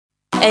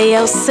Hey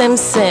yo,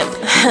 SimSim.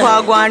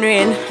 Wagwan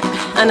Raine.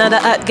 Another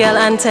hot girl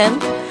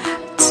anthem.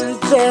 Too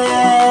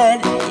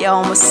bad.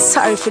 Yo, I'm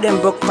sorry for them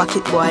broke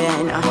pocket boy,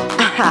 you know.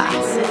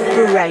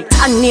 Right.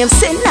 And name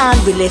say nah,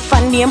 we left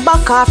and name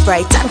back off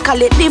right. And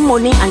collect the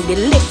money and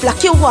the left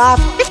like you have.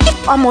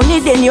 If I'm money,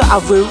 then you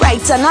have a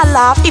right and a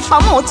laugh. If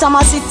I'm out, I'm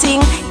a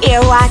sitting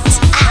here what?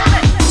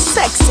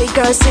 Sexy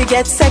girls, we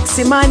get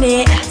sexy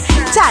money.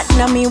 That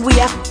no mean we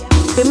have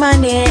the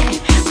money.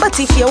 But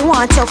if you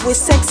want up with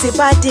sexy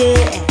body,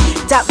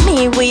 that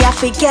mean we have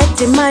to get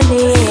the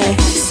money.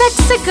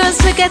 Sexy girls,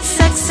 we get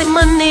sexy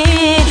money.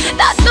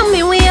 That don't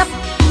mean we have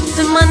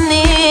the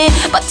money.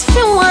 But if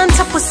you want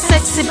up with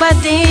sexy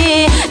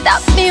body, that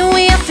mean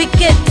we have to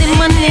get the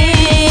money.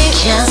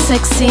 Yeah,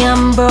 sexy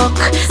and broke.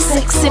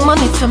 Sexy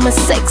money for my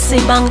sexy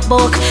bank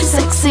book.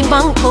 Sexy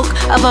bank book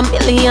of $1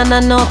 million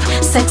and up.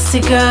 Sexy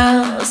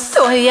girls,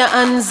 throw your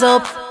hands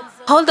up.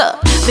 Hold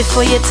up,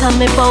 before you tell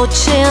me about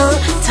chill.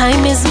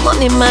 Time is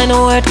money, mine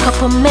worth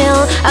couple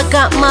mil. I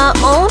got my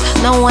own,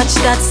 now watch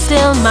that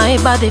still. My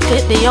body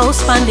fit the house,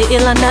 find the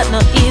hill, and that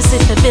not easy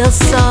to build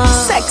so.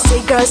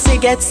 Sexy girls, we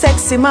get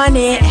sexy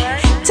money.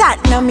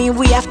 That no mean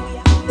we have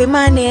the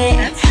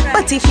money.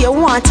 But if you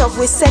want up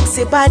with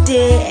sexy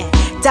body,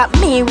 that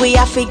mean we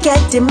have to get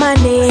the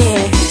money.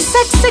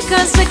 Sexy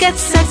girls, we get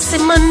sexy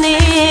money.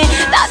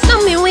 That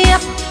don't mean we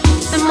have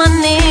the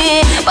money.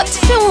 But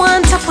if you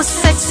want up with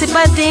sexy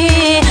body,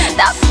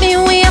 that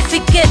mean we have to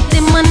get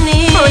the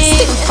money.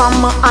 First thing from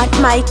my heart,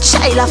 my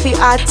child of the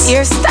heart.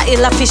 Your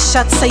style of a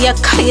shot, so your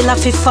Kyle of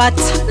a fat.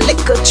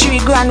 Little 3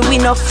 grand, we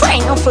no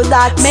friend for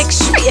that. Make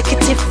sure your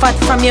kitty fat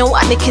from your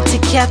one kitty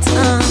cat.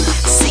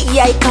 See,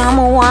 I come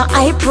on,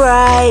 I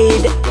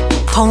pride.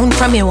 Pound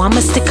from you,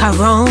 I'ma stick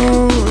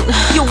around.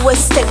 You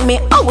always take me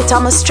out,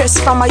 I'm a stress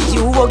from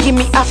you, or give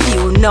me a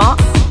few, no?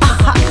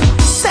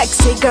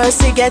 Sexy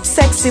girls, we get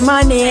sexy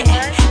money.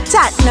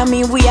 That no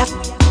mean we have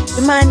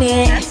the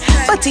money.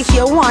 But if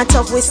you want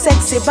up with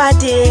sexy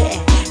body,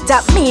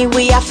 that mean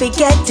we have to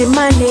get the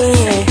money.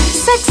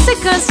 Sexy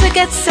girls, we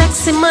get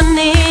sexy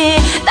money.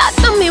 That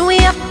don't mean we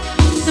have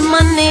the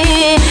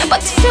money.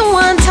 But if you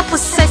want up with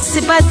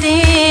sexy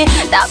body,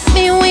 that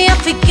mean we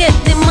have to get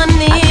the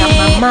money. I got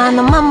my man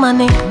on my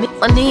money, me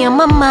money on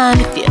my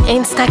mind. If you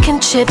ain't stacking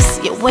chips,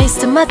 you're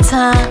wasting my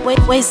time.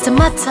 Wasting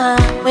my time,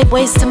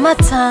 wasting my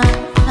time.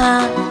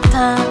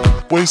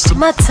 Wasting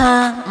my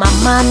time, my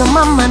mind on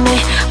my money,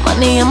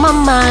 money on my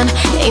mind.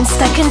 Ain't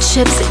stacking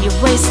chips, and you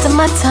wasting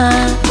my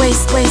time.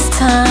 Waste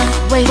time,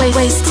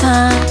 waste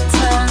time.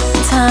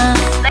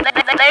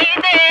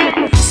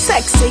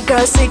 Sexy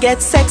girls, we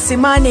get sexy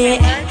money.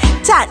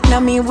 That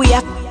no mean we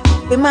have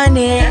the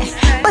money.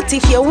 But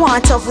if you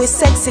want up with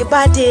sexy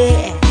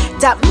body,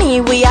 that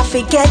mean we have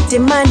to get the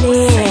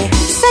money.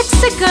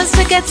 Sexy girls,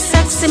 we get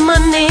sexy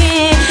money.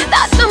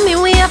 That don't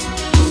mean we have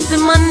the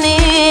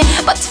money.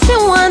 But if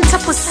you want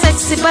up with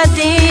sexy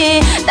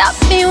body, that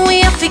mean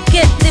we have to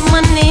get the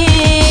money.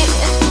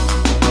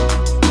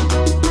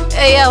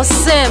 Hey yo,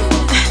 Sim.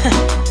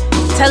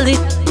 Tell it,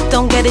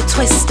 don't get it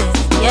twisted,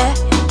 yeah?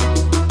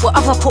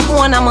 Whatever put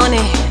on the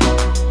money.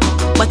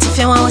 But if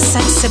you want a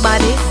sexy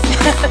body,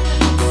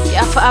 you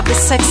have to have the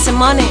sexy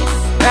money,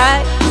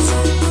 right?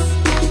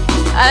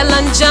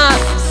 Island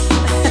Jump.